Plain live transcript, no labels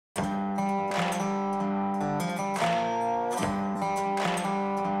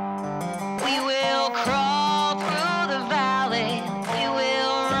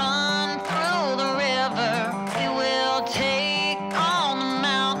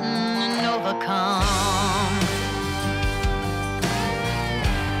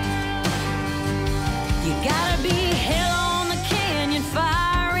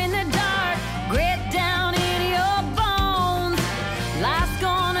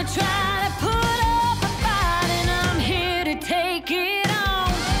try to put up a fight, and I'm here to take it on.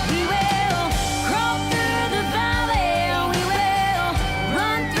 We will crawl through the valley, we will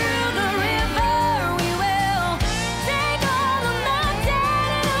run through the river, we will take on the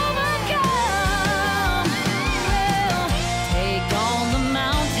mountain and overcome. We will take on the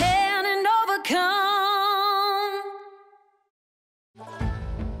mountain and overcome.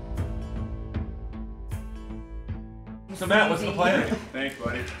 So Matt, what's the plan? Thanks,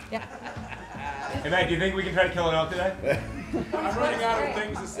 buddy. Hey Matt, do you think we can try to kill an elk today? I'm running out of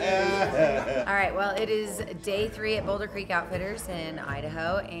things to say. All right, well, it is day 3 at Boulder Creek Outfitters in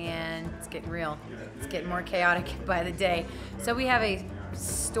Idaho, and it's getting real. It's getting more chaotic by the day. So we have a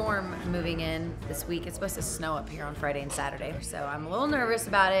storm moving in this week. It's supposed to snow up here on Friday and Saturday, so I'm a little nervous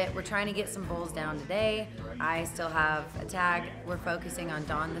about it. We're trying to get some bulls down today. I still have a tag. We're focusing on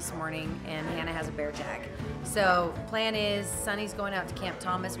Dawn this morning, and Hannah has a bear tag. So plan is Sonny's going out to Camp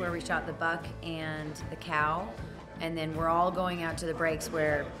Thomas where we shot the buck and the cow. And then we're all going out to the breaks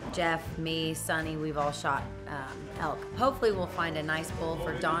where Jeff, me, Sonny, we've all shot elk. Hopefully we'll find a nice bull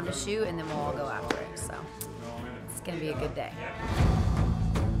for Dawn to shoot, and then we'll all go after it. So it's gonna be a good day.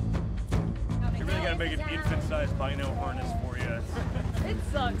 You really gotta make an infant-sized bino harness for you. It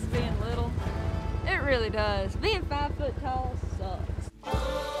sucks being little. It really does. Being 5 foot tall sucks.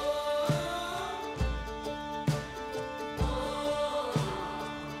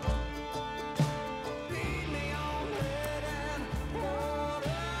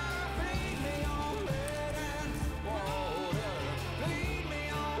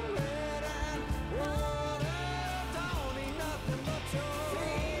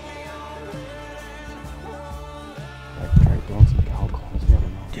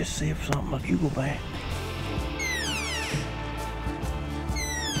 Just see if something, if you go back.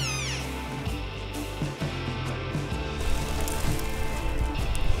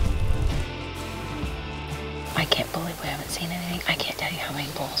 I can't believe we haven't seen anything. I can't tell you how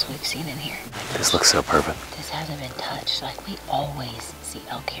many bulls we've seen in here. This looks so perfect. This hasn't been touched. Like, we always see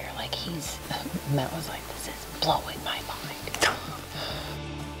elk here. Like, Matt was like, this is blowing my mind.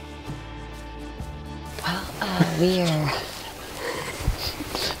 Well,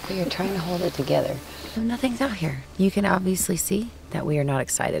 we are trying to hold it together. Nothing's out here. You can obviously see that we are not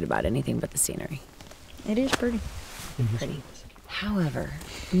excited about anything but the scenery. It is pretty. Pretty. However,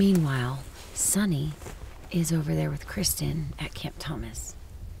 meanwhile, Sonny is over there with Kristen at Camp Thomas,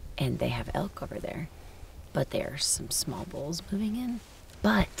 and they have elk over there, but there's some small bulls moving in.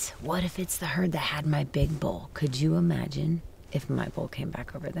 But what if it's the herd that had my big bull? Could you imagine if my bull came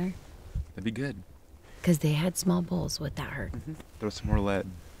back over there? That'd be good. Because they had small bulls with that herd. Throw some more lead.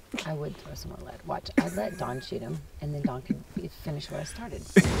 I would throw some more lead. Watch, I'd let Dawn shoot him, and then Dawn could finish what I started.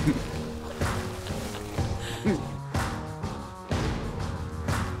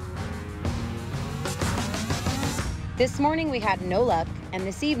 This morning we had no luck, and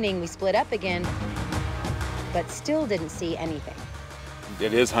this evening we split up again, but still didn't see anything.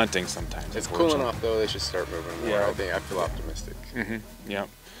 It is hunting sometimes. It's cooling off though. They should start moving more. Yeah. I feel optimistic. Yep.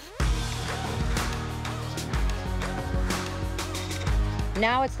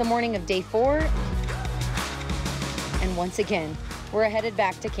 Now it's the morning of day 4, and once again, we're headed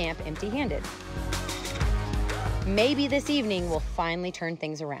back to camp empty-handed. Maybe this evening we'll finally turn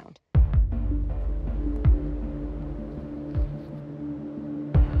things around.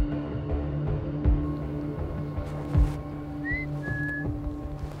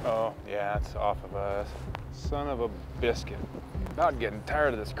 Oh, yeah, it's off of us. Son of a biscuit. About getting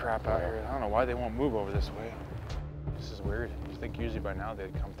tired of this crap out here. I don't know why they won't move over this way. This is weird. You'd think usually by now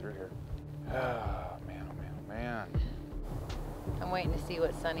they'd come through here. Oh, man, oh, man, oh, man. I'm waiting to see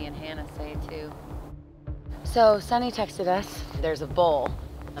what Sonny and Hannah say too. So Sonny texted us, there's a bull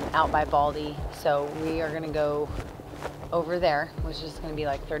out by Baldy, so we are gonna go over there, which is gonna be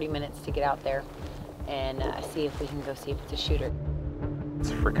like 30 minutes to get out there and see if we can go see if it's a shooter. It's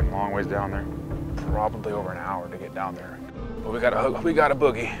a freaking long ways down there. Probably over an hour to get down there. But we got a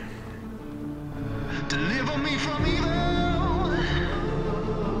boogie. Deliver me from evil.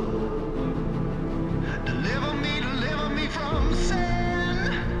 Deliver me from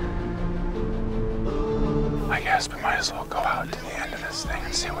sin. I guess we might as well go out to the end of this thing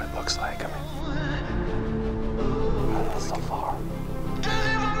and see what it looks like. I mean, so far.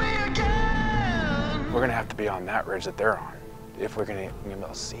 Deliver me again. We're gonna have to be on that ridge that they're on if we're gonna be able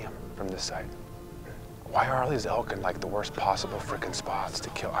to see them from this side. Why are all these elk in like the worst possible freaking spots to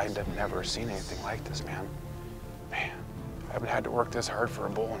kill? I've never seen anything like this, man. Man, I haven't had to work this hard for a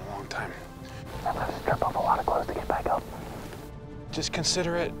bull in a long time. I'm gonna strip off a lot of clothes to get back up. Just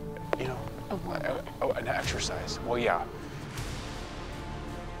consider it, you know, an exercise. Well, yeah.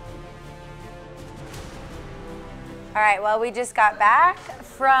 All right, well, we just got back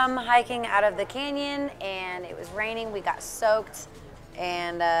from hiking out of the canyon and it was raining. We got soaked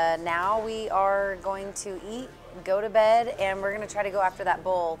and now we are going to eat, go to bed, and we're gonna try to go after that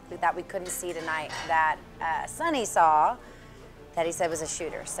bull that we couldn't see tonight that Sonny saw that he said was a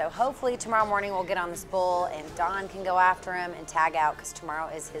shooter. So hopefully tomorrow morning we'll get on this bull and Don can go after him and tag out because tomorrow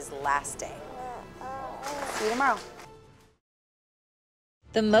is his last day. See you tomorrow.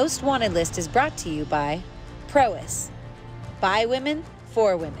 The Most Wanted list is brought to you by Prois. By women,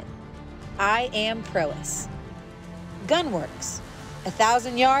 for women. I am Prois. Gunworks.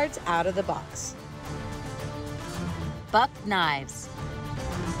 1,000 yards out of the box. Buck Knives.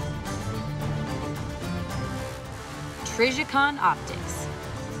 Trijicon Optics.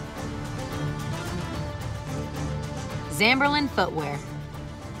 Zamberlin Footwear.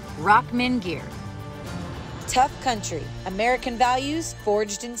 Rockman Gear. Tough Country. American values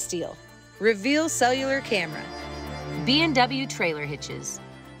forged in steel. Reveal Cellular Camera. B&W Trailer Hitches.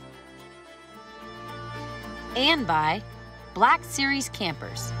 And by Black Series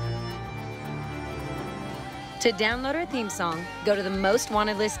Campers. To download our theme song, go to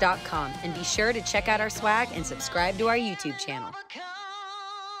themostwantedlist.com and be sure to check out our swag and subscribe to our YouTube channel.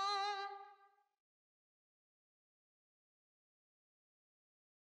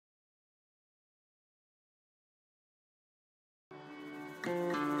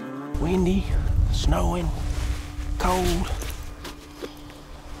 Windy, snowing, cold,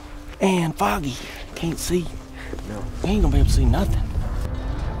 and foggy. Can't see. No. We ain't gonna be able to see nothing.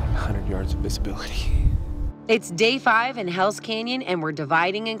 100 yards of visibility. It's day 5 in Hell's Canyon, and we're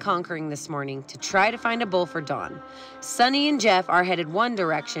dividing and conquering this morning to try to find a bull for Dawn. Sonny and Jeff are headed one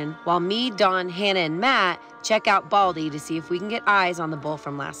direction, while me, Dawn, Hannah, and Matt check out Baldy to see if we can get eyes on the bull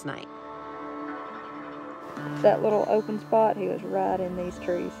from last night. That little open spot, he was right in these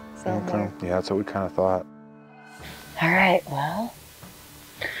trees somewhere. Yeah, that's what we kind of thought. All right, well,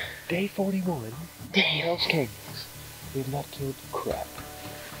 Day 41. Hell's Canyons. We've not killed crap.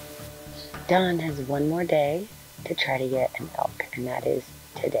 Don has one more day to try to get an elk, and that is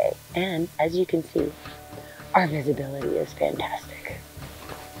today. And as you can see, our visibility is fantastic.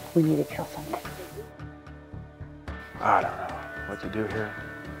 We need to kill something. I don't know what to do here.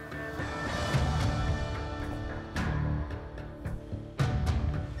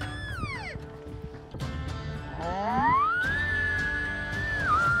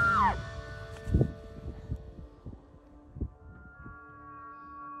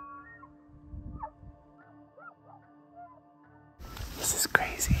 This is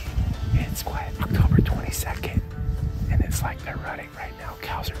crazy. It's what, October 22nd, and it's like they're running right now.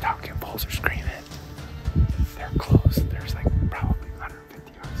 Cows are talking, bulls are screaming. They're close. There's like probably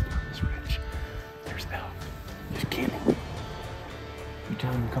 150 yards down this ridge. There's elk. Just kidding. You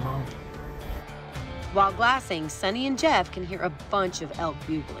tell them to come on. While glassing, Sonny and Jeff can hear a bunch of elk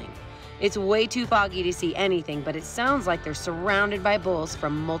bugling. It's way too foggy to see anything, but it sounds like they're surrounded by bulls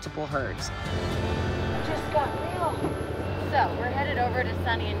from multiple herds. Just got real. So we're headed over to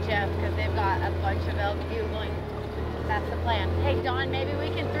Sonny and Jeff because they've got a bunch of elk bugling. That's the plan. Hey, Dawn, maybe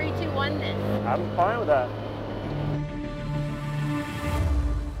we can 3, 2, 1 this. I'm fine with that.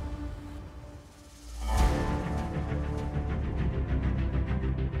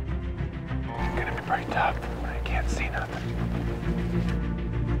 It's gonna be pretty tough when I can't see nothing.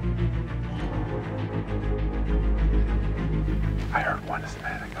 I heard one just a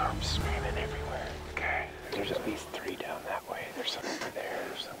minute ago. I'm screaming everywhere. Okay. There's at least 3 down that way. There's some over there.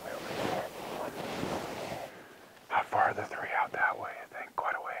 There's some way over there. One. How far are the 3 out that way? I think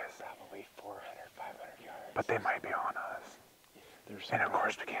quite a ways. Probably 400, 500 yards. But they might be on us. There's And of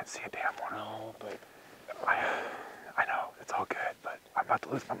course we can't see a damn one. No, but I know, it's all good, but I'm about to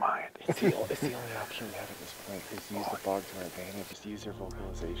lose my mind. It's the only option we have at this point is use the fog to our advantage. Just use their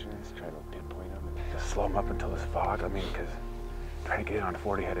vocalizations, try to pinpoint them. Just slow them up until this fog. I mean, because trying to get on a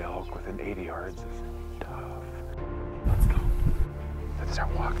 40-head elk within 80 yards is tough. Let's go. Let's start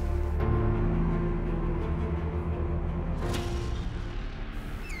walking.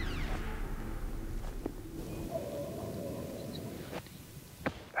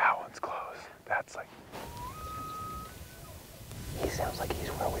 That one's close. That's like... he sounds like he's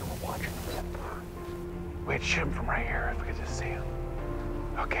where we were watching him. We'd shoot him from right here if we could just see him.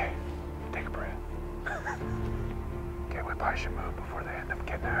 Okay, take a breath. Okay, we probably should move before they end up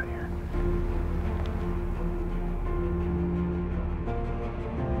getting out of here.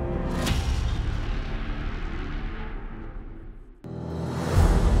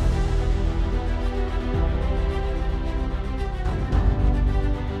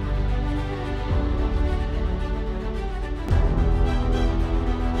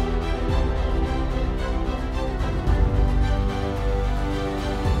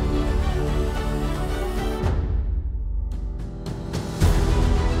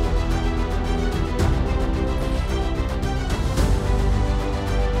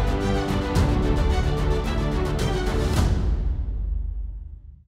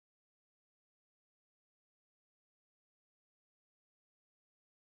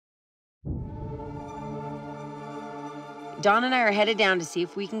 Dawn and I are headed down to see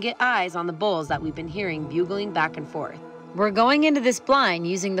if we can get eyes on the bulls that we've been hearing bugling back and forth. We're going into this blind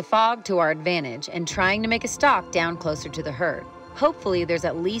using the fog to our advantage and trying to make a stalk down closer to the herd. Hopefully, there's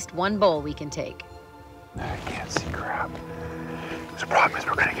at least one bull we can take. I can't see crap. The problem is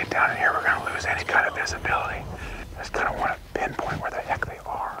we're gonna get down in here, we're gonna lose any kind of visibility. I just kind of want to pinpoint where the heck they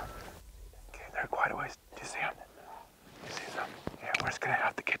are. Okay, they're quite a ways. Do you see them? Do you see them? Yeah, we're just gonna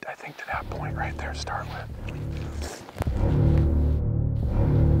have to get, I think, to that point right there to start with.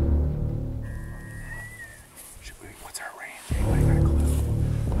 What's our range? Anybody got a clue?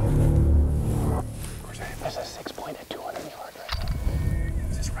 Of course, there's a 6 point at 200 yards right now.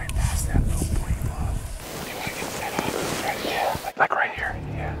 It's just right past that little point above. Do you want to get set up? Right? Yeah, like right here.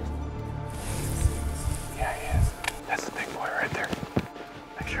 Yeah. Yeah, he is. That's the big boy right there.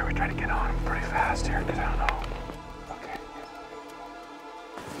 Make sure we try to get on him pretty fast here, because I don't know. Okay.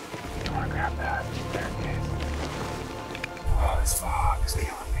 You want to grab that? There it is. Oh, this fog is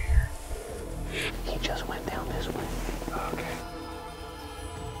killing me here. He just went down this way. Okay.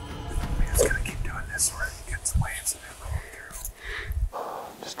 We're just gonna keep doing this where he gets waves of it rolling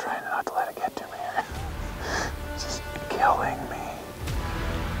through. Just trying not to let it get to me here. It's just killing me.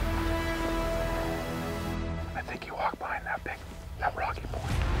 I think you walk behind that rocky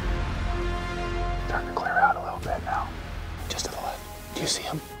point. Starting to clear out a little bit now. Just to the left. Do you see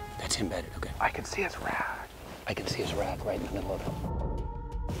him? That's embedded, okay. I can see his rack. I can see his rack right in the middle of him.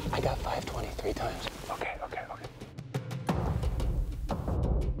 I got 520 3 times. Okay.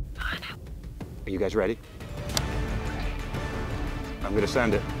 Are you guys ready? I'm gonna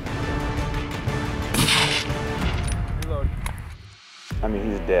send it. Reload. I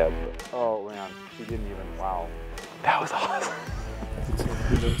mean, he's dead. Oh man, he didn't even, wow. That was awesome.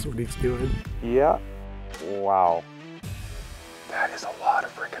 He knows what he's doing. Yeah. Wow. That is a lot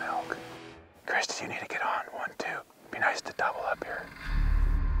of freaking elk. Christy, you need to get on 1, 2. Be nice to double up here.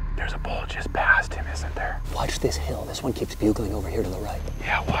 There's a bull just past him, isn't there? Watch this hill. This one keeps bugling over here to the right.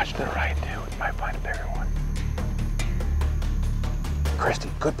 Yeah, watch to the right, too. You might find a bigger one. Christy,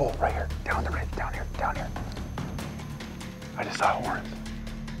 good bull right here. Down the ridge, down here. I just saw horns.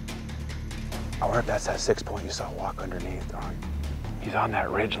 I wonder if that's that 6 point you saw walk underneath on. He's on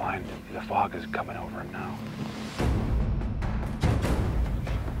that ridge line. The fog is coming over him now.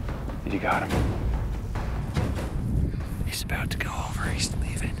 You got him? He's about to go over. He's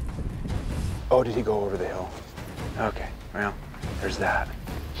leaving. Oh, did he go over the hill? Okay, well, there's that.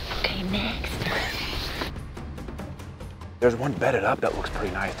 Okay, next. There's one bedded up that looks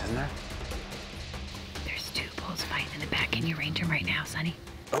pretty nice, isn't there? There's 2 bulls fighting in the back. Can you range him right now, Sonny?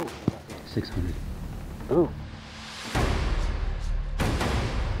 Oh. 600. Ooh.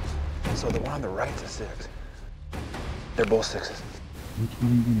 So the one on the right's a 6. They're both 6s. Which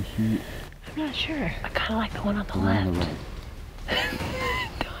one are you gonna shoot? I'm not sure. I kind of like the one on the left.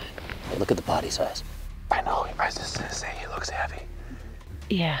 Hey, look at the body size. I know, I was just gonna say he looks heavy.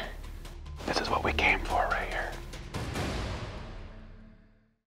 Yeah. This is what we came for right here.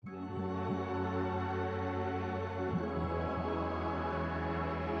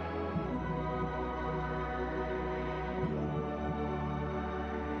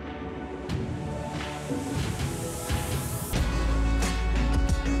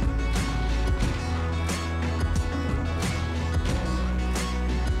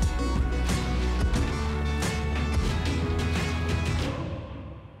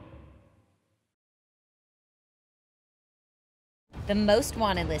 The Most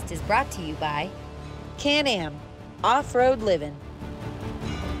Wanted list is brought to you by Can-Am, Off-Road Living,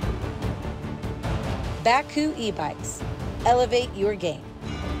 Baku e-bikes, elevate your game,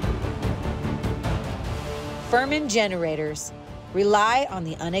 Furman Generators, rely on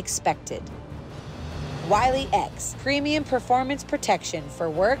the unexpected, Wiley X, premium performance protection for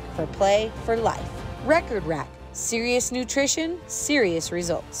work, for play, for life, Record Rack, serious nutrition, serious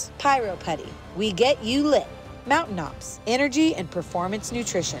results, Pyro Putty, we get you lit, Mountain Ops, energy and performance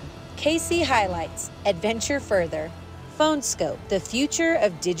nutrition, KC Highlights, adventure further, Phone Scope, the future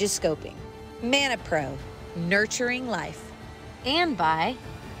of digiscoping, Mana Pro, nurturing life, and by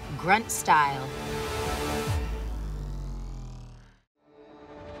Grunt Style.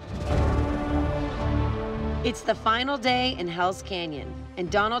 It's the final day in Hell's Canyon,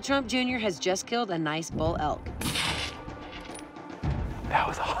 and Donald Trump Jr. has just killed a nice bull elk. That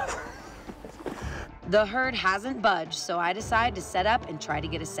was awesome. The herd hasn't budged, so I decide to set up and try to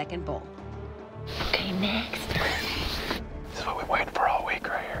get a second bull. Okay, next. This is what we waited for all week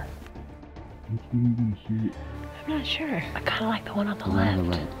right here. Which one are you gonna shoot? I'm not sure. I kind of like the one on the left. On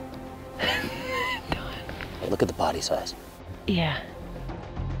the right. Hey, look at the body size. Yeah.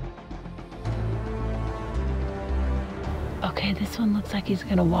 Okay, this one looks like he's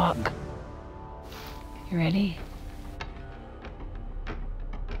gonna walk. You ready?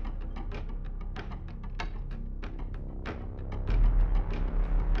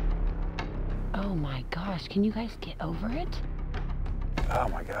 Oh my gosh, can you guys get over it? Oh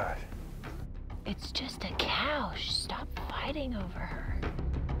my gosh. It's just a cow. Stop fighting over her.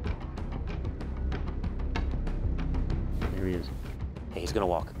 Here he is. Hey, he's gonna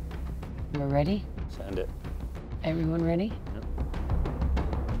walk. We're ready? Send it. Everyone ready? Yep.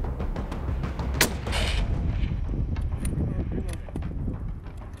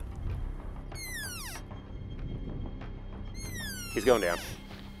 He's going down.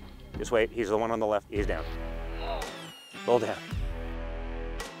 Just wait. He's the one on the left. He's down. Roll down.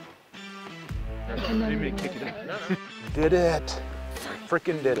 Did it.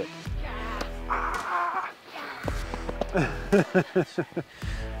 Freaking did it. Ah.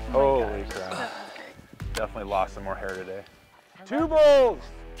 Holy crap. Definitely lost some more hair today. 2 bulls!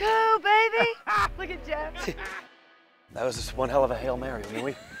 2, baby! Look at Jeff. That was just one hell of a Hail Mary. I mean,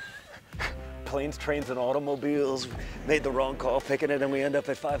 we planes, trains, and automobiles made the wrong call picking it, and we end up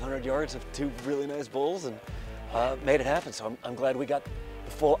at 500 yards of 2 really nice bulls and made it happen. So I'm glad we got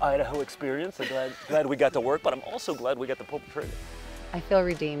the full Idaho experience. I'm glad we got to work, but I'm also glad we got to pull the trigger. I feel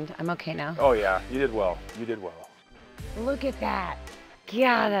redeemed. I'm okay now. Oh yeah, you did well. You did well. Look at that.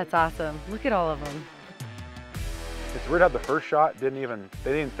 Yeah, that's awesome. Look at all of them. It's weird how the first shot they didn't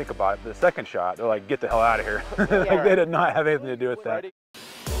think about it. The second shot, they're like, get the hell out of here. Like they did not have anything to do with that.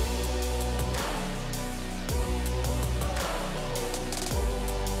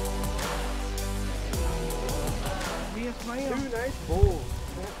 Yes, ma'am. 2 nice bulls.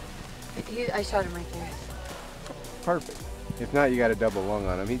 I shot him right there. Perfect. If not, you got a double lung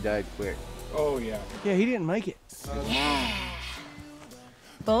on him. He died quick. Oh, yeah. Yeah, he didn't make it. Yeah.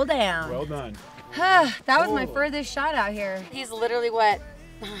 Bull down. Well done. That was my furthest shot out here. He's literally, what,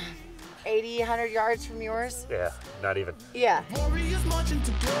 80, 100 yards from yours? Yeah, not even. Yeah.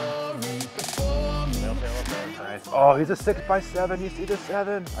 Nice. Oh, he's a 6x7. You see the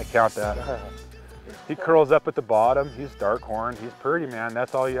 7? I count that. He curls up at the bottom. He's dark horned. He's pretty, man.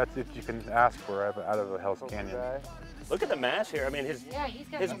 That's all you can ask for out of a Hell's Canyon. Look at the mass here. I mean, his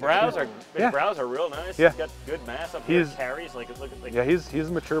got brows are real nice. Yeah. He's got good mass up here. Carries like Yeah, he's a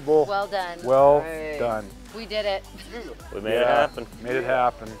mature bull. Well done. Well done. We did it. We made it happen. Made it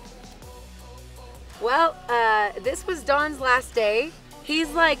happen. Well, this was Don's last day.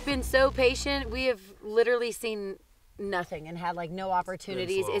 He's like been so patient. We have literally seen nothing and had like no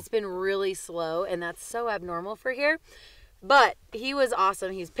opportunities. It's been really slow, and that's so abnormal for here. But he was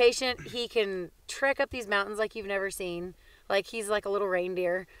awesome. He's patient. He can trek up these mountains like you've never seen. Like he's like a little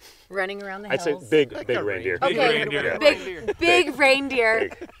reindeer running around the hills. I'd say big reindeer. Okay, big reindeer.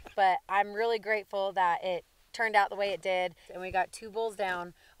 But I'm really grateful that it turned out the way it did, and we got 2 bulls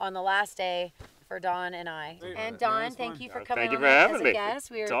down on the last day for Don and I. And Don, thank you for coming on as a guest.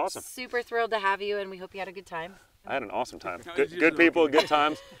 We are super thrilled to have you, and we hope you had a good time. I had an awesome time. Good people, good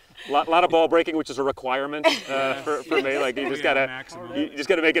times. A lot of ball breaking, which is a requirement for me. Like you just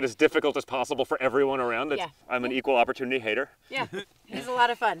gotta make it as difficult as possible for everyone around. I'm an equal opportunity hater. Yeah, it was a lot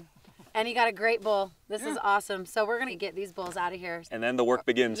of fun. And he got a great bull. This is awesome. So we're gonna get these bulls out of here. And then the work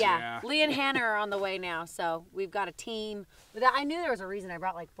begins. Yeah. Lee and Hannah are on the way now, so we've got a team. I knew there was a reason I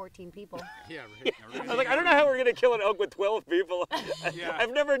brought like 14 people. Yeah. I was like, I don't know how we're gonna kill an elk with 12 people.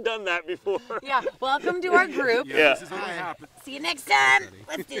 I've never done that before. Yeah. Welcome to our group. Yeah. This is gonna happen. See you next time.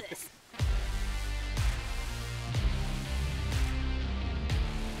 Let's do this.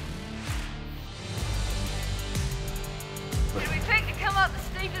 Did we pick to come up the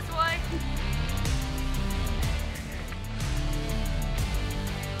steepest way?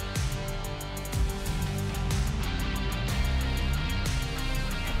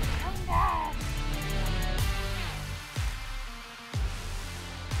 Come down.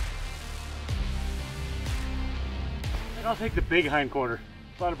 I'll take the big hind quarter.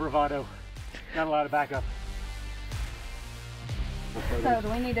 A lot of bravado, not a lot of backup. So do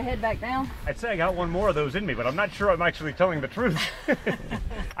we need to head back down? I'd say I got one more of those in me, but I'm not sure I'm actually telling the truth.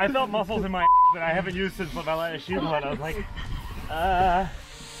 I felt muscles in my that I haven't used since my last shoot hunt. I was like,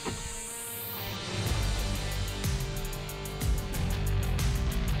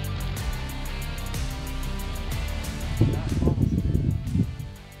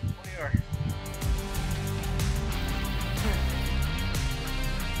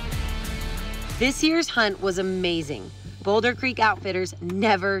 This year's hunt was amazing. Boulder Creek Outfitters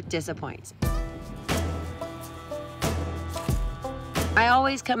never disappoints. I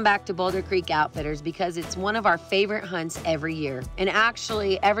always come back to Boulder Creek Outfitters because it's one of our favorite hunts every year. And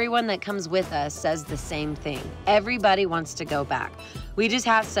actually, everyone that comes with us says the same thing. Everybody wants to go back. We just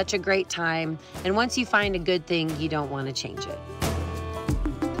have such a great time, and once you find a good thing, you don't want to change it.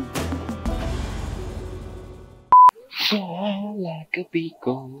 Fly like a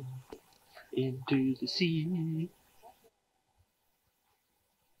beagle into the sea.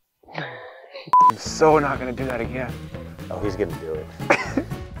 I'm so not gonna do that again. Oh, he's gonna do it.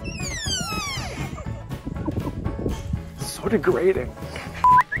 So degrading.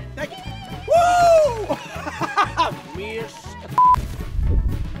 Woo! Miss.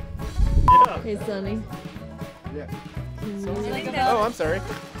 Yeah. Hey, Sonny. Yeah. Oh, I'm sorry.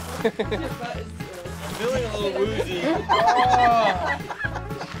 Feeling a little woozy.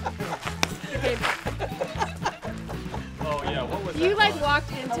 Oh yeah, what was You like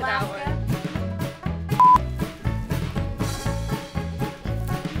walked into that one.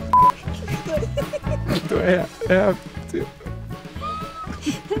 Do I have to?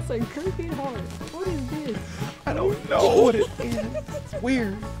 That's a creepy heart. What is this? I don't know what it is. It's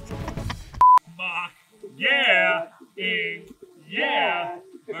weird. Yeah, yeah,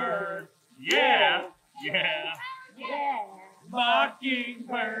 bird, yeah, yeah, yeah.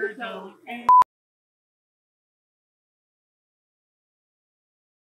 Mockingbird don't